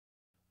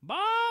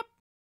Bop!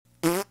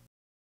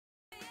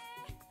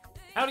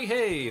 Howdy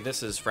hey,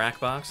 this is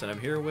Frakbox, and I'm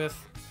here with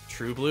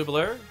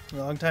TruBluBlur.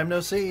 Long time no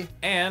see.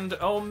 And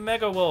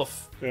Omega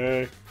Wolf.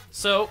 Hey.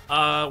 So,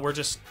 we're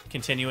just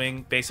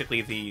continuing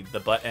basically the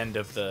butt end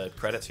of the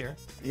credits here.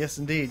 Yes,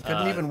 indeed.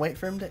 Couldn't even wait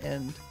for him to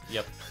end.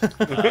 Yep.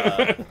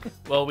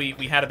 Well, we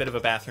had a bit of a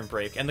bathroom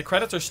break, and the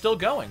credits are still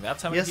going.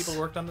 That's how many people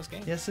worked on this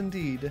game. Yes,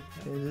 indeed.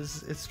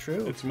 It's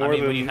true. It's more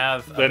when you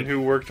have than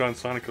who worked on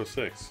Sonic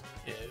 06.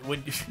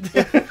 When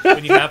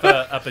you have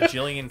a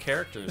bajillion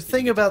characters. The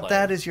thing about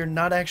that is you're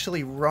not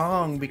actually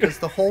wrong, because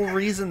the whole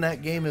reason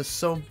that game is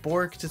so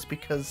borked is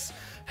because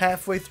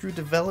halfway through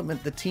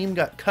development the team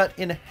got cut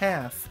in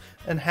half,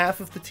 and half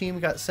of the team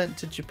got sent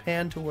to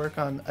Japan to work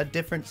on a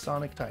different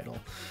Sonic title.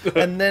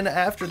 And then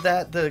after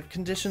that, the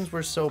conditions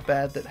were so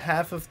bad that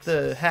half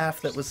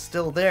that was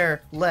still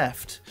there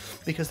left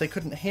because they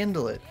couldn't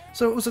handle it.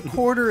 So it was a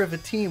quarter of a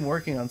team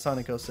working on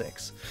Sonic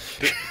 06.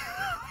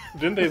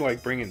 Didn't they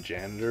like bring in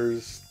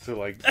janitors to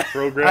like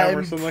program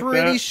or something like that? I'm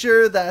pretty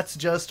sure that's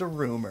just a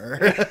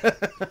rumor.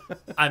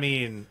 I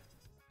mean,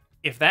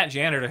 if that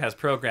janitor has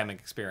programming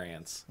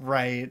experience,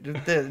 right?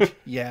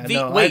 Yeah,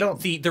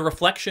 the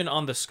reflection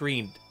on the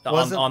screen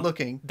wasn't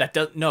looking. That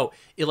does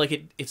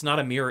it's not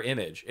a mirror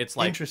image. It's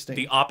like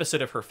the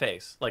opposite of her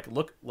face. Like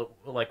look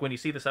like when you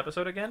see this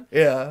episode again.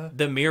 Yeah,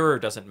 the mirror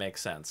doesn't make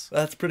sense.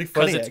 That's pretty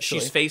funny. Because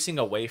she's facing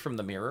away from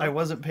the mirror. I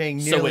wasn't paying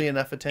nearly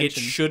enough attention. It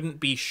shouldn't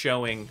be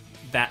showing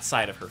that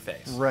side of her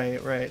face.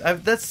 Right.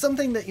 That's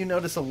something that you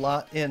notice a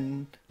lot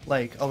in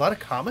like a lot of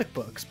comic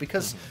books,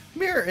 because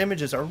mirror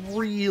images are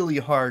really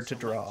hard to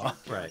draw.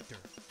 Right.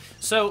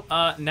 So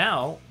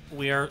now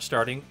we are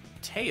starting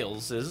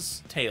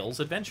Tails'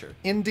 adventure.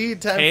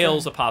 Indeed,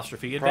 Tails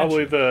apostrophe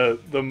adventure. Probably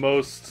the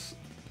most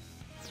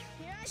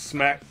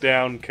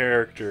smackdown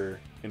character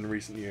in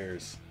recent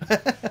years.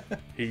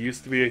 He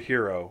used to be a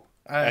hero.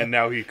 And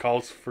now he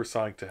calls for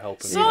Sonic to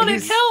help him.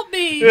 Sonic, help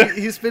me!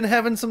 He's been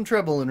having some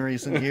trouble in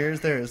recent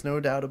years. There is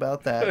no doubt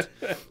about that.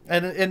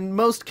 And in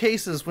most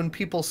cases, when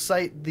people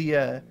cite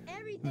the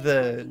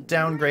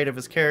downgrade of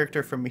his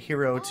character from a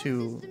hero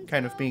to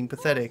kind of being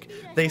pathetic,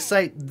 they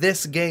cite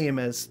this game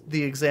as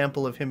the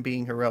example of him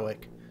being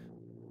heroic.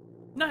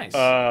 Nice.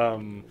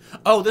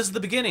 Oh, this is the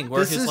beginning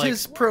where this is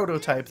his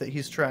prototype that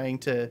he's trying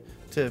to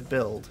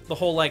build. The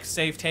whole like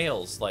save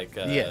Tails,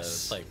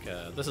 yes,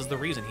 this is the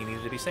reason he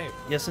needed to be saved.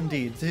 Yes,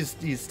 indeed.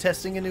 He's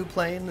testing a new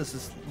plane. This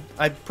is,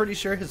 I'm pretty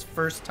sure, his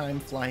first time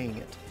flying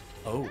it.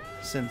 Oh,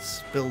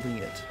 since building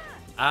it.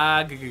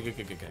 That's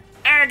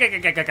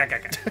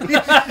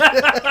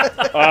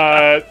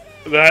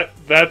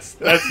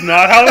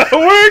not how that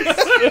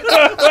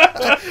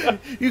works.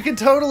 You can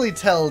totally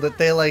tell that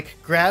they like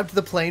grabbed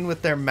the plane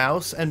with their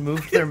mouse and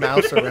moved their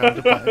mouse around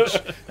a bunch,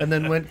 and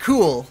then went,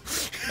 "Cool."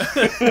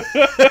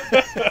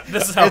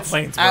 This is how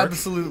planes work.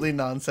 Absolutely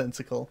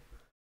nonsensical.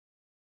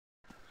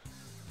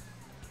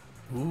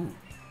 Ooh,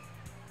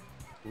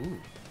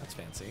 that's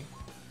fancy.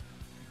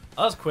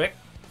 Oh, that was quick.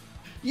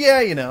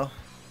 Yeah, you know.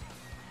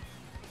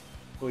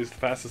 Well, he's the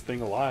fastest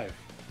thing alive.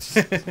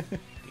 You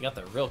got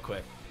there real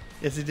quick.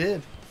 Yes, he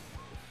did.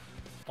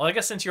 Well, I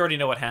guess since you already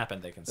know what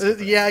happened, they can skip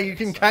it. Yeah, you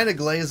can kind of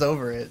glaze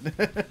over it.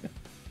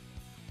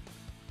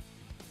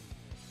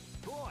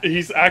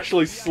 He's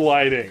actually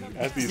sliding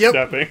as he's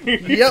stepping.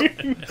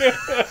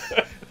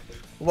 Yep.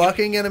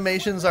 Walking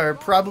animations are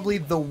probably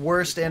the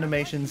worst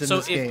animations in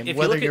this game,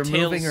 whether you're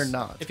moving or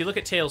not. If you look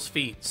at Tails'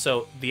 feet,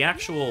 so the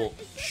actual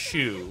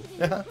shoe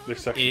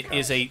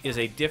is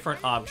a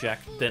different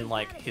object than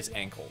like his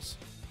ankles.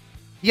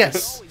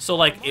 Yes. So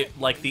like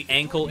the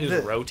ankle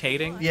is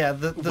rotating. Yeah,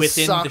 the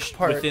sock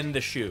part within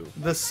the shoe.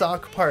 The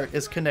sock part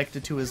is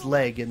connected to his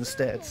leg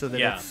instead, so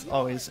that it's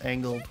always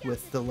angled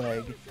with the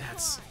leg.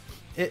 That's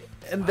it.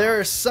 And there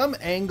are some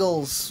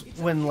angles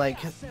when like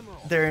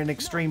they're in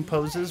extreme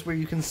poses where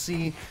you can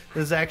see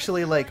there's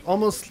actually like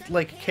almost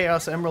like a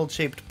Chaos Emerald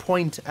shaped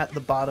point at the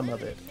bottom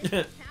of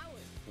it.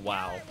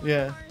 Wow.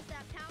 Yeah.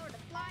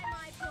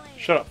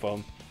 Shut up,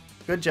 phone.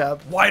 Good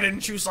job. Why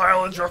didn't you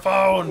silence your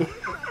phone?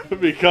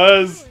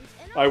 Because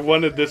I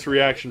wanted this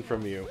reaction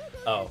from you.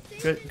 Oh.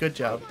 Good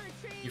job.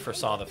 You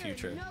foresaw the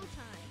future.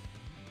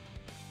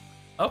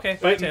 Okay,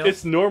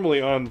 it's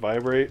normally on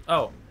vibrate.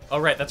 Oh,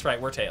 right, that's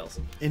right, we're Tails.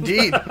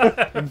 Indeed.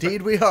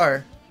 Indeed we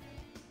are.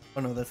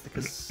 Oh no, that's the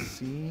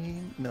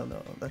casino. No,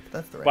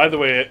 that's the right By the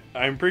way,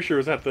 I'm pretty sure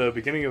it was at the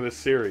beginning of this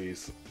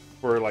series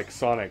for like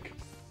Sonic.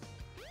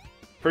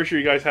 Pretty sure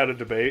you guys had a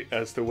debate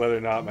as to whether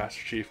or not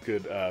Master Chief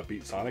could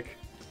beat Sonic.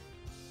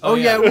 Oh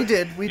yeah, we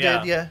did.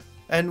 Yeah.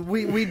 And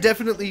we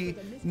definitely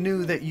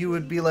knew that you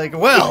would be like,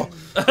 well.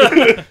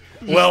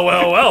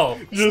 well.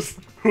 Just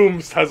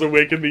whomst has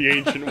awakened the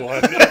Ancient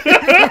One. So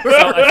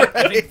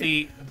I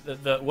think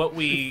the what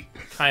we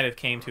kind of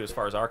came to as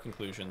far as our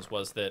conclusions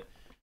was that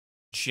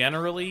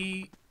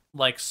generally,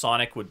 like,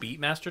 Sonic would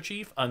beat Master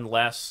Chief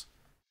unless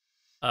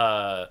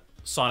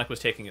Sonic was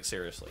taking it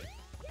seriously.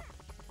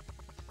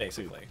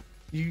 Basically.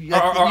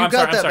 I'm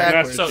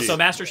sorry. So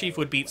Master Chief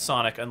would beat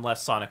Sonic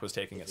unless Sonic was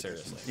taking it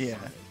seriously. Yeah.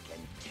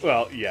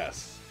 Well,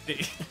 yes.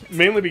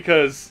 Mainly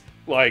because,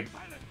 like,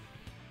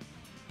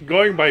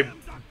 going by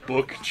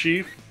Book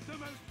Chief,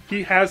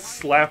 he has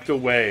slapped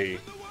away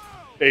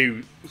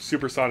a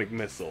supersonic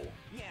missile.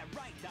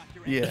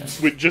 Yeah.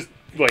 With just,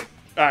 like,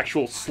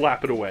 actual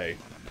slap it away.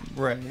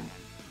 Right.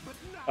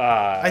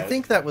 I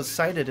think that was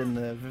cited in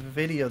the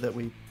video that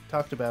we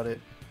talked about it.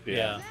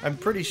 Yeah. I'm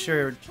pretty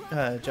sure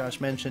Josh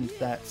mentioned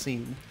that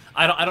scene.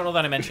 I don't know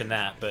that I mentioned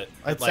that, but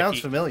It sounds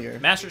familiar.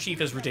 Master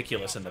Chief is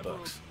ridiculous in the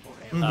books,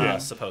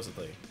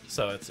 supposedly.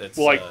 So it's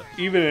well, like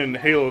even in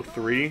Halo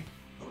 3,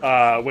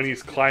 when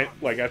he's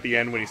at the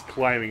end when he's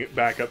climbing it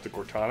back up to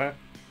Cortana,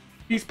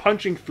 he's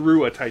punching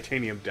through a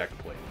titanium deck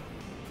plate,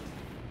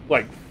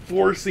 like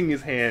forcing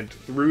his hand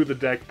through the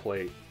deck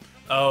plate.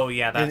 Oh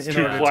yeah, that's in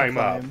true. order to climb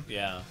up.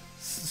 Yeah.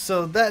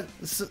 So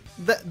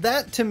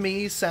that to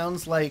me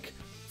sounds like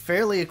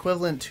fairly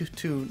equivalent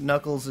to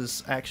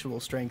Knuckles' actual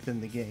strength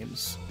in the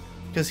games,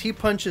 because he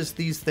punches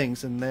these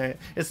things and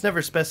it's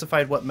never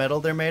specified what metal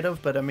they're made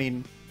of, but I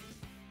mean,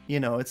 you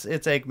know, it's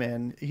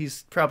Eggman.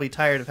 He's probably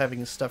tired of having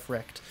his stuff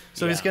wrecked,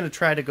 so he's going to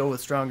try to go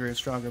with stronger and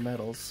stronger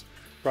metals.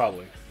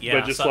 Probably. Yeah.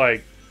 But just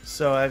like...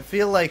 So I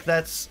feel like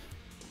that's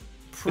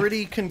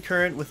pretty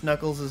concurrent with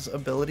Knuckles'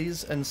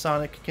 abilities, and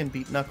Sonic can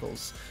beat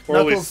Knuckles. Or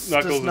at least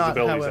Knuckles'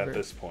 abilities at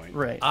this point.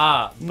 Right.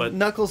 But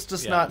Knuckles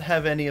does not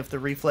have any of the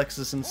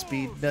reflexes and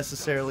speed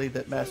necessarily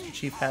that Master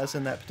Chief has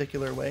in that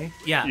particular way.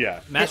 Yeah.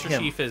 Master Hit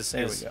him. Chief is...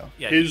 There we go.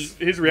 Yeah, his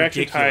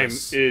reaction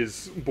ridiculous. time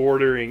is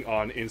bordering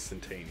on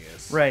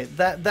instantaneous. Right.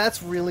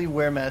 That's really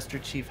where Master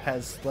Chief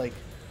has, like,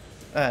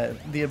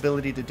 the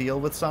ability to deal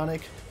with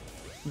Sonic.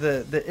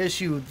 The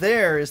issue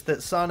there is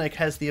that Sonic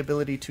has the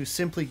ability to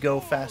simply go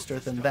faster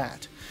than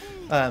that.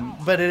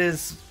 But it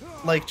is,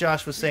 like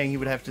Josh was saying, he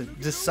would have to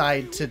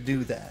decide to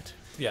do that.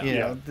 Yeah. You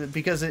know,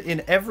 because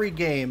in every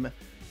game,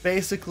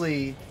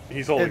 basically...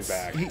 He's holding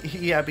back.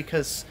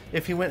 Because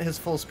if he went his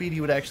full speed,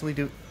 he would actually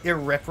do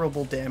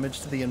irreparable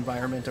damage to the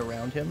environment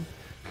around him.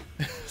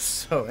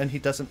 And he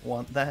doesn't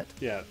want that.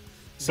 Yeah.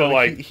 So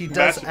like, he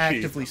does Master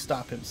actively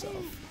stop himself.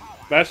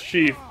 Master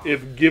Chief,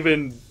 if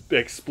given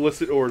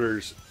explicit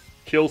orders,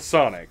 kill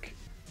Sonic,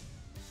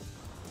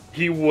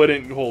 he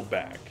wouldn't hold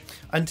back.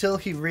 Until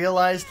he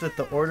realized that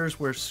the orders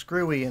were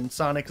screwy and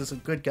Sonic is a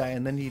good guy,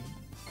 and then he'd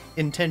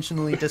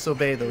intentionally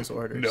disobey those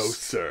orders. No,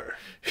 sir.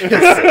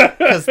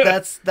 Because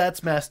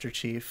that's Master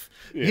Chief.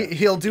 Yeah.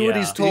 He'll do what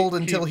he's told He-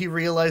 until he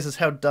realizes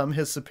how dumb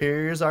his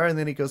superiors are, and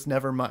then he goes,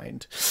 never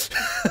mind.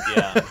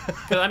 Yeah.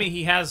 Because, I mean,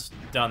 he has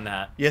done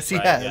that. Yes, he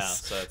right? has. Yeah,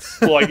 so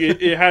it's... Well, like,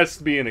 it has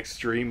to be an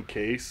extreme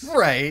case.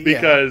 Right,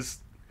 Because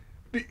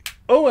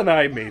O and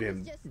I made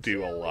him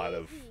do a lot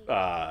of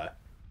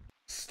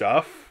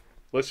stuff.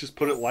 Let's just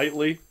put it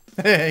lightly.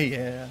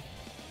 Yeah.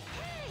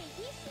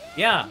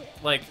 Yeah,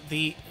 like,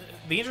 the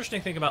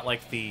interesting thing about,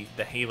 like, the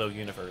Halo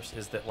universe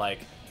is that, like,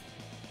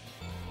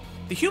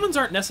 the humans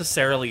aren't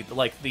necessarily,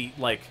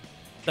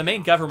 the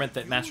main government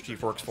that Master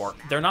Chief works for.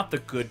 They're not the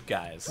good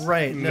guys.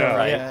 Right, no,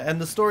 No. yeah. And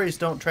the stories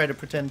don't try to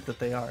pretend that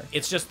they are.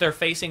 It's just they're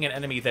facing an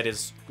enemy that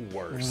is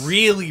Worse.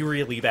 really,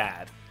 really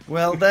bad.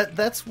 Well,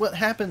 that's what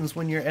happens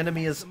when your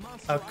enemy is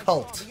a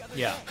cult.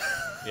 Yeah.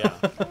 Yeah.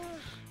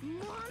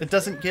 It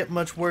doesn't get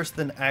much worse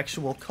than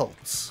actual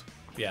cults.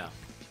 Yeah.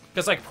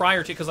 Because, like,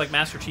 because, like,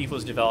 Master Chief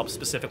was developed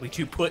specifically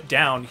to put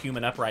down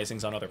human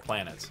uprisings on other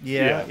planets.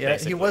 Yeah. He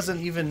basically.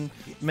 wasn't even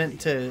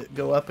meant to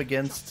go up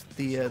against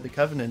the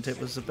Covenant.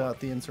 It was about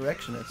the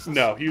insurrectionists.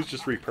 No, he was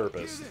just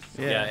repurposed.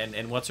 Yeah,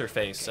 and what's her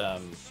face?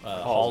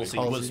 Halsey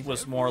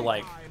was more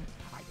like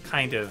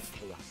kind of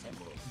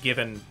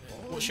given.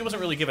 Well, she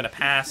wasn't really given a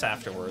pass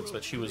afterwards,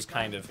 but she was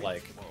kind of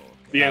like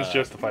The ends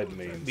justified the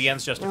means. the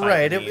ends justified.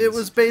 Right. the It means.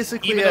 was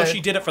basically even though she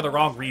did it for the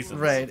wrong reasons.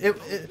 Right.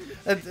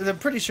 I'm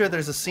pretty sure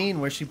there's a scene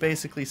where she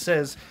basically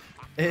says,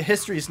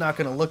 history's not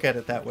going to look at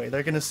it that way.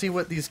 They're going to see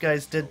what these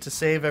guys did to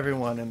save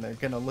everyone, and they're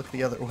going to look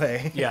the other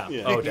way. Yeah.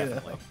 Yeah. Oh, Yeah.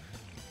 definitely.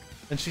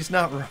 And she's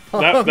not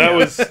wrong.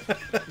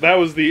 That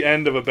was the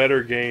end of a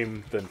better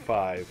game than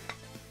 5.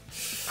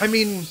 I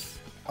mean,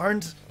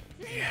 aren't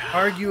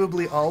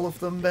arguably all of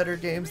them better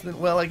games than?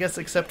 Well, I guess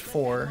except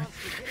 4.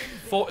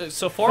 Four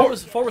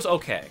was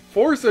okay.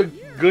 4 is a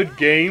good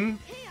game.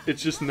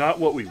 It's just not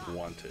what we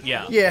wanted.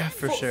 Yeah. Yeah,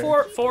 for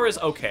sure. Four is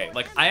okay.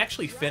 Like, I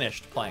actually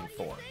finished playing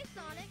 4.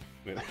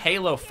 Yeah.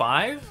 Halo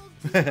 5.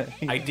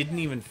 I didn't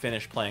even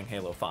finish playing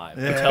Halo 5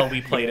 until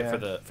we played it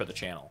for the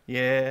channel.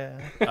 Yeah.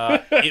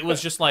 It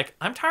was just like,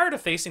 I'm tired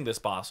of facing this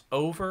boss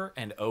over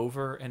and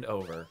over and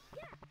over.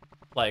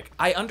 Like,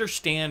 I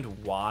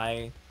understand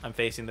why I'm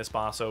facing this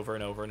boss over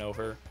and over and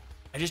over.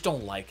 I just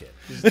don't like it.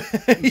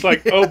 It's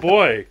like, oh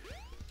boy,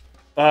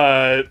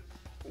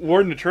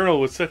 Warden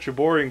Eternal was such a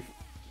boring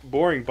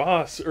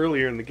boss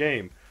earlier in the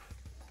game.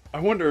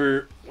 I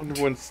wonder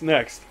what's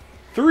next.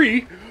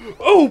 3?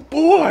 Oh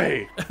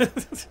boy!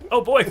 Oh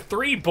boy,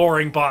 3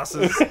 boring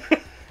bosses.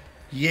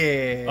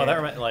 Yeah. Oh, that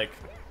reminded, like,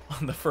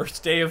 on the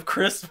first day of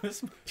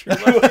Christmas.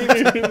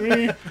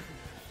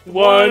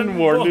 1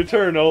 Warden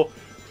Eternal.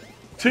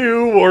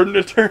 2 Warden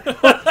Eternal.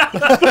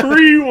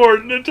 3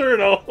 Warden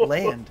Eternal.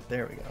 Land.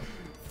 There we go.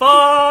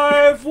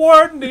 5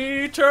 Warden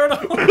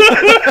Eternals.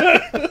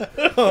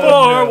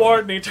 4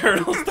 Warden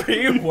Eternals.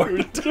 3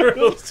 Warden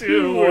Eternals.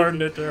 2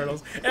 Warden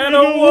Eternals. And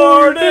a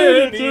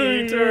Warden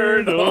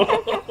Eternal.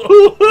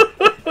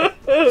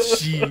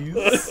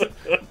 Jeez.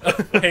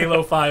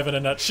 Halo 5 in a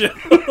nutshell.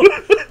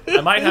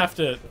 I might have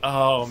to...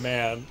 Oh,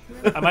 man.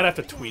 I might have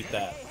to tweet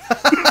that.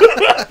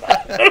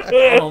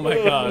 Oh, my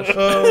gosh.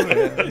 Oh,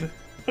 man.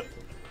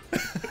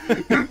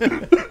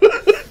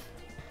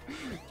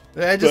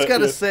 I just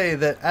gotta say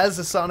that as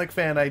a Sonic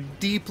fan, I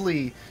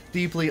deeply,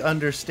 deeply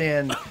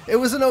understand. It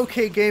was an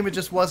okay game, it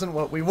just wasn't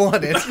what we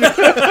wanted.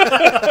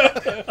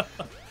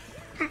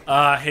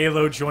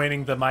 Halo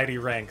joining the mighty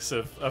ranks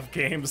of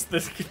games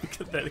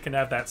that can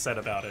have that said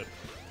about it.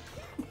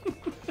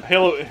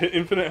 Halo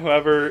Infinite,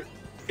 however,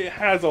 it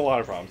has a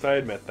lot of problems. I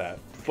admit that,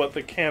 but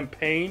the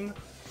campaign,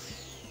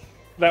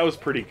 that was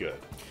pretty good.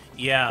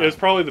 Yeah, it was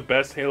probably the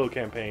best Halo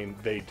campaign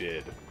they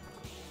did.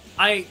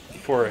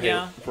 For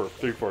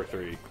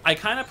 343. I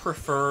kind of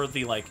prefer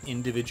the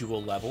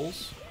individual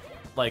levels,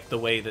 like the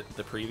way that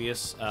the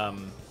previous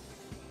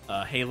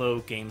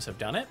Halo games have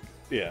done it.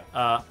 Yeah.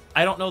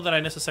 I don't know that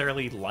I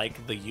necessarily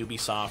like the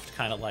Ubisoft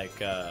kind of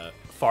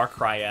Far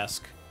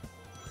Cry-esque,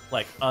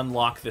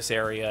 unlock this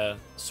area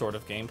sort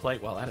of gameplay.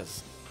 Well, that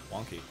is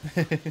wonky.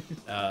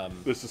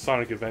 This is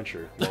Sonic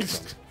Adventure.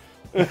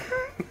 Welcome.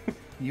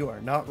 You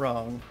are not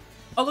wrong.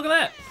 Oh, look at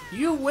that!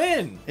 You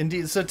win!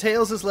 Indeed. So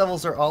Tails'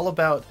 levels are all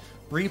about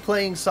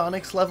replaying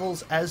Sonic's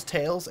levels as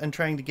Tails and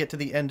trying to get to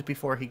the end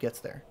before he gets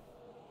there.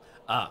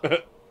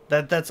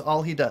 That's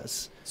all he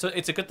does. So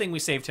it's a good thing we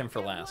saved him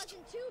for last.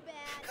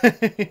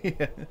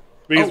 Yeah.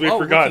 Because we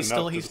forgot. He's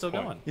still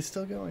going. He's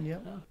still going, yeah.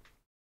 Oh.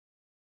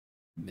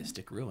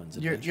 Mystic Ruins.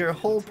 Your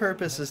whole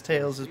purpose as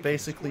Tails is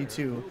basically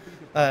to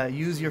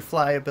use your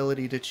fly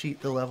ability to cheat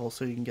the level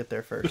so you can get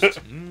there first.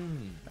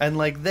 And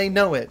they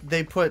know it.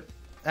 They put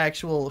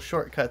actual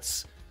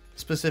shortcuts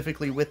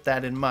specifically with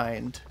that in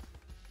mind.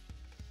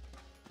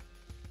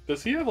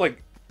 Does he have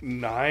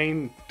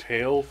 9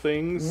 tail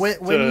things?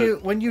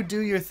 When you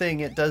do your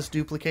thing, it does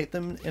duplicate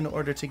them in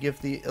order to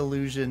give the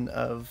illusion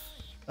of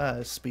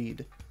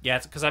speed. Yeah,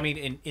 it's because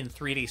in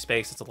 3D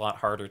space, it's a lot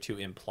harder to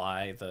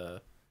imply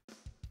the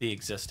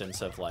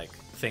existence of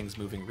things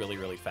moving really,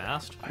 really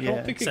fast. I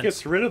don't think it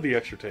gets rid of the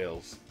extra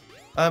tails.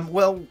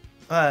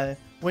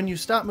 When you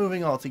stop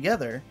moving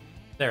altogether,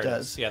 there it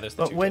does. is. Yeah, there's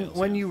the but two when tails,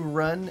 when you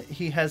run,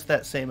 he has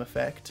that same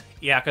effect.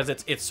 Yeah, because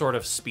it's sort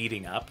of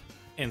speeding up,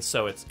 and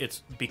so it's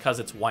because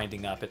it's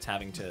winding up, it's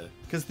having to.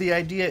 Because the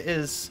idea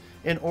is,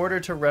 in order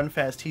to run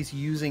fast, he's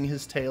using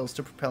his tails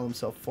to propel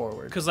himself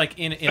forward. Because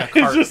in a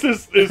cart, it's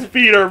just his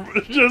feet are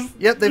just.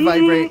 Yep, they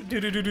vibrate.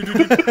 But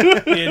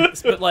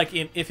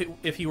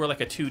if he were a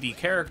 2D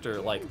character,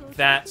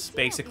 that's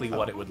basically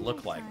what it would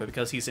look like. But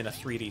because he's in a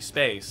 3D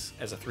space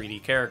as a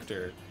 3D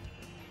character,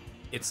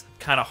 it's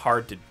kind of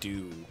hard to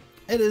do.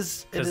 It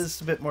is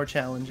a bit more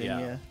challenging,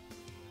 yeah.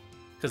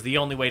 Because the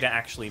only way to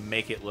actually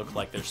make it look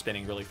like they're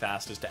spinning really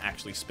fast is to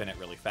actually spin it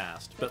really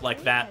fast. But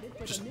that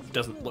just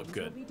doesn't look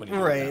good when you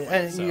do it that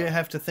way, and you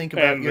have to think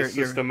about your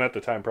system at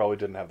the time probably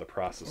didn't have the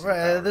processing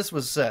power. Right, this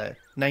was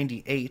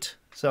 98,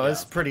 so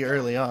it's pretty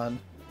early on.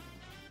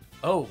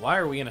 Oh, why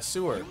are we in a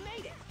sewer?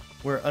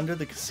 We're under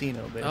the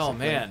casino, basically. Oh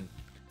man.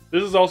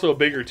 This is also a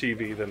bigger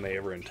TV than they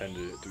ever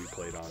intended it to be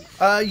played on.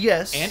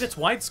 Yes. And it's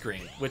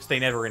widescreen, which they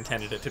never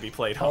intended it to be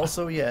played on.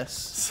 Also,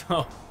 yes.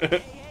 So,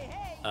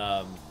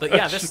 but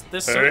yeah, this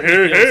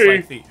certainly feels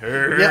like the.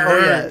 Yeah, oh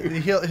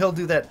yeah, he'll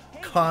do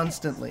that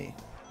constantly.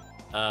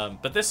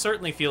 But this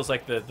certainly feels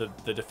like the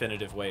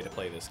definitive way to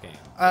play this game.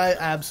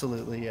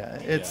 Absolutely, yeah.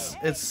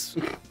 It's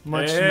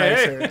much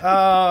nicer.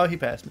 Oh, he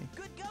passed me.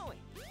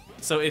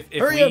 So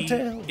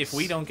if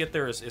we don't get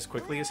there as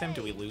quickly as him,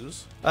 do we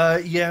lose?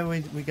 Yeah, we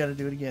got to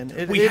do it again.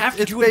 We have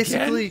to do it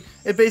again?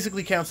 It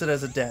basically counts it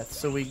as a death,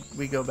 so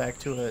we go back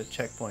to a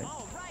checkpoint.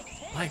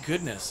 My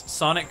goodness,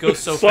 Sonic goes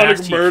so Sonic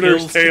fast. Sonic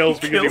murders Tails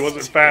because he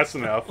wasn't fast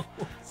enough.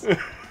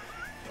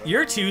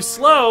 You're too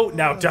slow.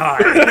 Now die.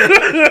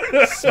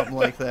 Something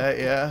like that,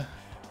 yeah.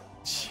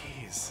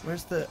 Jeez.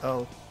 Where's the...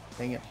 Oh,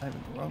 dang it. I'm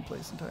in the wrong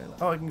place entirely.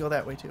 Oh, I can go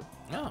that way, too.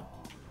 Oh.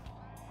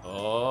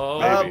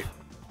 Oh. Maybe.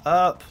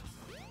 Up.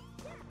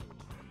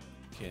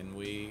 Can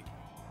we...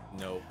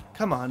 Nope.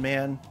 Come on,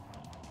 man.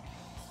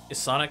 Is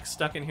Sonic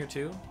stuck in here,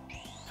 too?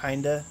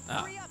 Kinda.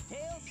 Ah.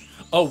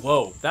 Oh,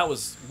 whoa. That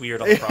was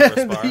weird on the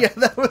progress bar. Yeah,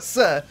 that was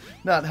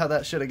not how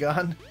that should have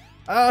gone.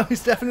 Oh,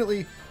 he's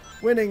definitely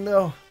winning,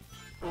 though.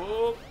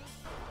 Oh.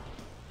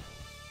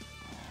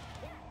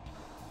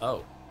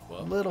 Oh.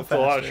 Well. Little That's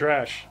faster. a lot of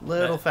trash.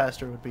 Little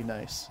faster would be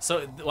nice.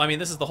 So, I mean,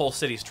 this is the whole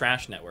city's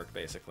trash network,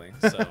 basically.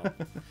 So,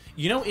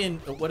 you know, in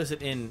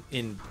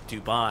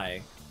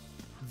Dubai,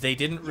 they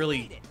didn't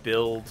really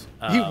build.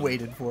 You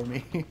waited for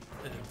me.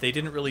 They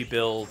didn't really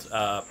build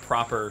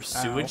proper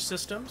sewage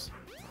systems,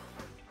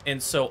 and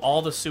so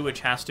all the sewage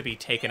has to be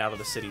taken out of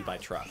the city by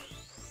truck.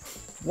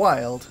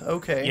 Wild.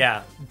 Okay.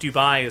 Yeah,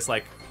 Dubai is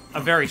like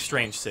a very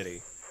strange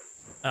city,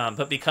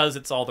 but because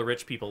it's all the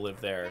rich people live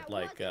there,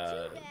 like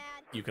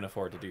you can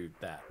afford to do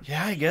that.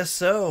 Yeah, I guess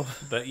so.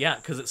 But yeah,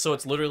 because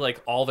it's literally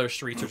like all their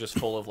streets are just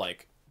full of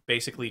like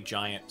basically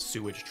giant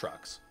sewage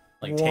trucks,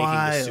 like taking the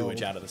Wild.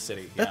 sewage out of the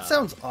city. That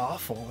sounds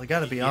awful. I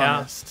gotta be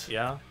honest.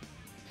 Yeah.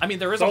 I mean,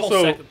 there is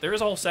there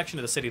is a whole section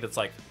of the city that's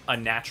like a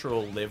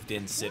natural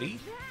lived-in city,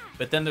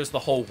 but then there's the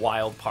whole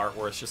wild part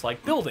where it's just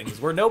like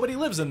buildings where nobody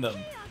lives in them.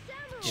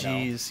 You know?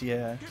 Jeez,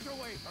 yeah.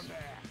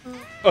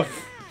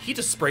 He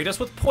just sprayed us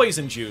with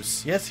poison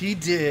juice. Yes, he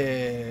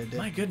did.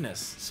 My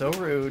goodness. So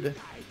rude.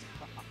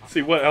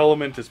 See, what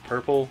element is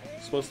purple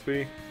supposed to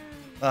be?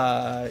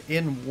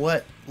 In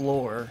what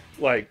lore?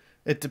 Like,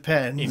 It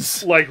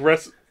depends.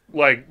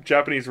 like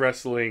Japanese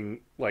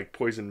wrestling, like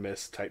poison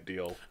mist type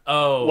deal.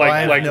 Oh, Like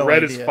I have no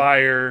red idea. is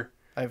fire,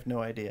 I have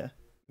no idea.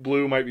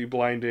 blue might be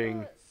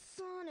blinding.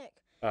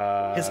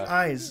 His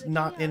eye's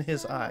not in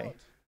his eye.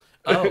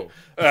 oh.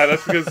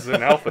 That's because it's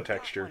an alpha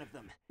texture.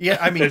 Yeah,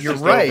 I mean, It's you're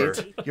just right.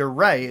 over. You're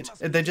right.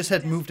 They just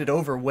had moved it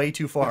over way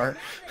too far.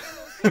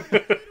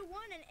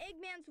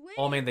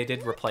 Well, I mean, they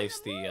did replace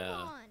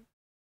the.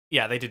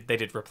 Yeah, they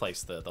did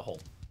replace the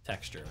whole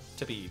texture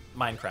to be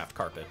Minecraft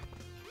carpet.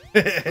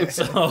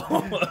 So.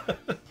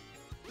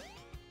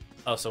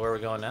 Oh, so where are we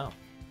going now?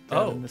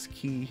 Oh, this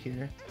key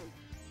here.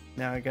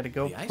 Now I gotta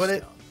go the ice put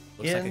it stone.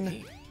 Looks like a in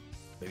key.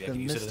 Maybe I the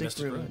can use it in the Mystic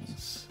Mystic Ruins.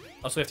 Ruins.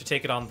 Also, we have to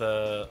take it on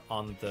the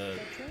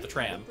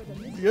tram.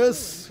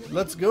 Yes,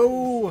 let's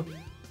go.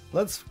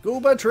 Let's go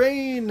by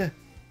train.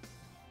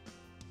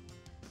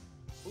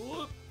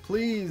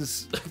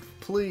 Please,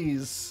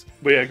 please.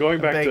 But yeah, going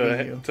I'm back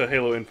begging you. to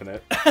Halo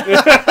Infinite.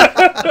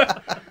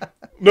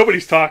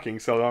 Nobody's talking,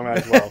 so I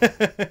might as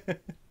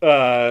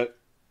well.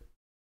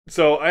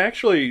 So I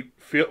actually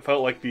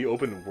felt like the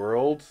open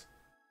world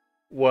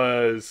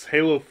was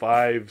Halo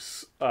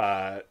 5's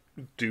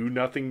do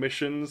nothing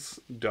missions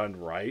done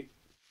right.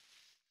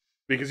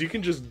 Because you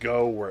can just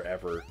go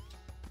wherever.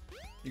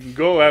 You can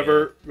go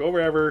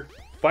wherever,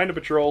 find a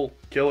patrol,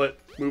 kill it,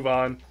 move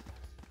on.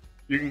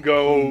 You can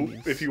go,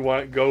 if you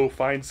want, go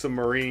find some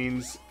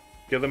Marines,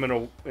 get them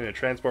in a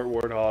transport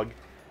warthog,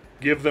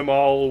 give them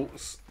all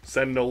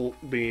sentinel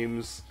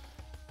beams,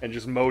 and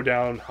just mow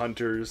down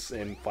hunters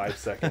in 5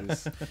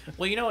 seconds.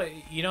 Well, you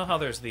know how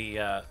there's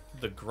the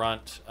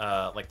grunt,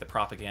 like the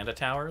propaganda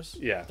towers.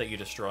 Yeah. That you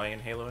destroy in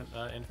Halo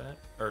Infinite,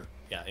 or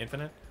yeah,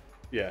 Infinite.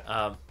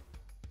 Yeah.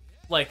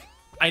 Like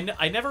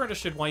I never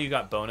understood why you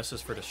got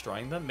bonuses for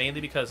destroying them.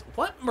 Mainly because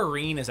what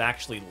Marine is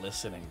actually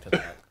listening to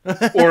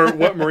that? Or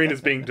what Marine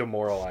is being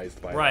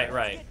demoralized by that.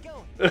 Right.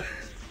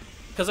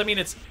 Because I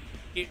mean,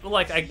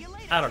 like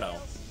I don't know.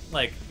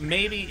 Like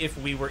maybe if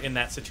we were in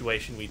that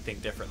situation, we'd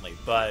think differently.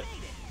 But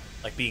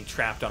like being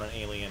trapped on an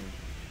alien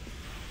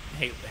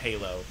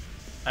Halo,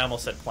 I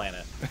almost said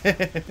planet.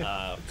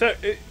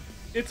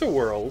 It's a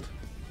world.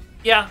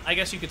 Yeah, I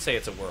guess you could say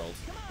it's a world,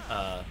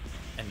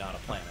 and not a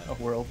planet. A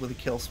world with a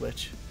kill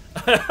switch.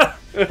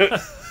 The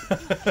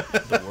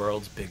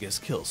world's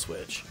biggest kill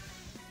switch.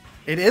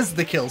 It is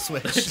the kill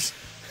switch.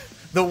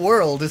 The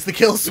world is the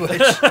kill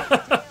switch.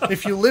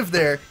 If you live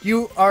there,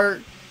 you are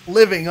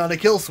living on a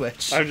kill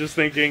switch. I'm just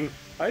thinking,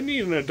 I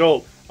need an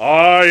adult.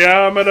 I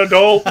am an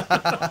adult.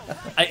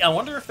 I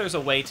wonder if there's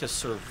a way to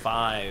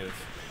survive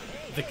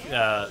the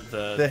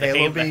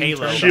Halo being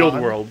Halo turned Shield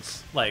on.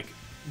 worlds. Like,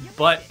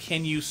 but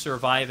can you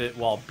survive it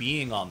while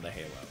being on the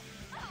Halo?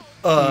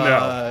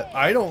 No.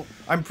 I don't.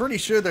 I'm pretty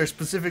sure they're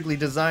specifically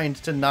designed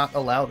to not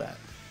allow that.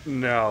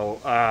 No.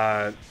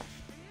 I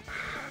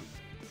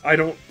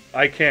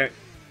can't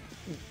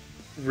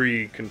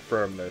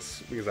reconfirm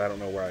this because I don't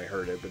know where I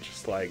heard it, but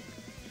just like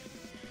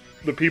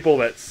the people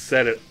that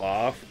set it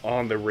off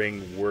on the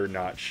ring were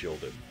not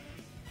shielded.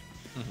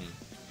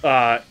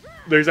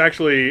 There's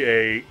actually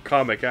a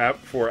comic app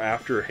for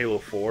after Halo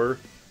 4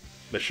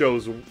 that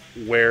shows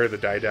where the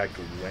Didact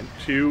went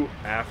to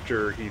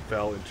after he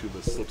fell into the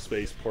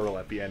slipspace portal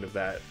at the end of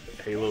that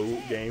Halo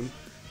game.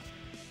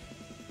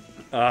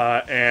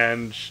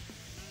 And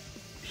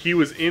he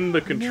was in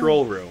the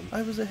control room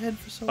I was ahead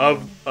for so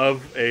long.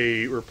 of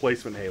a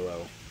replacement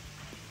Halo.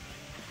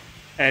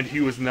 And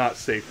he was not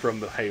safe from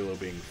the Halo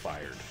being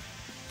fired.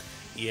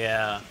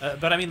 Yeah,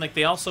 but I mean, like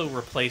they also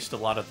replaced a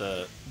lot of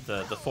the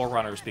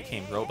Forerunners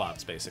became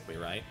robots, basically,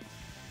 right?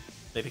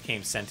 They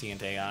became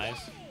sentient AIs.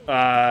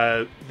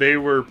 They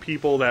were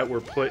people that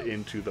were put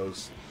into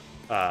those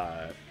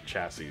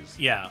chassis.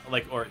 Yeah,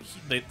 like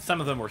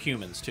some of them were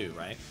humans too,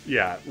 right?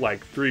 Yeah,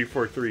 like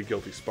 343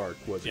 Guilty Spark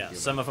was a Yeah, human.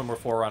 some of them were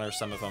Forerunners,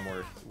 some of them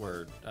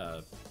were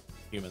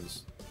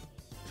humans.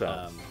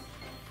 So,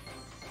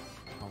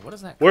 What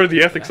is that? what are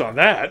the ethics on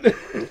that?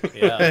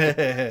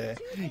 Yeah.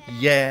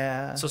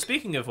 Yeah. So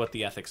speaking of what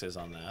the ethics is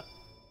on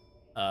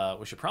that,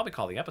 we should probably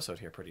call the episode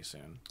here pretty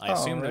soon. I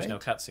assume there's no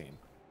Alright. cutscene.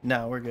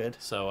 No, we're good.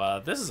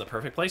 So this is a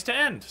perfect place to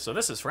end. So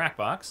this is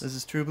Frakbox. This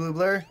is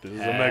TruBluBlur. This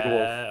is a Mega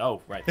Wolf.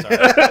 Oh, right.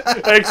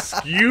 Sorry.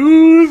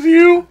 Excuse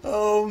you?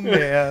 Oh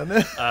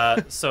man.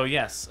 So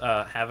yes,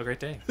 have a great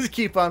day. Just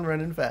keep on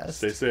running fast.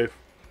 Stay safe.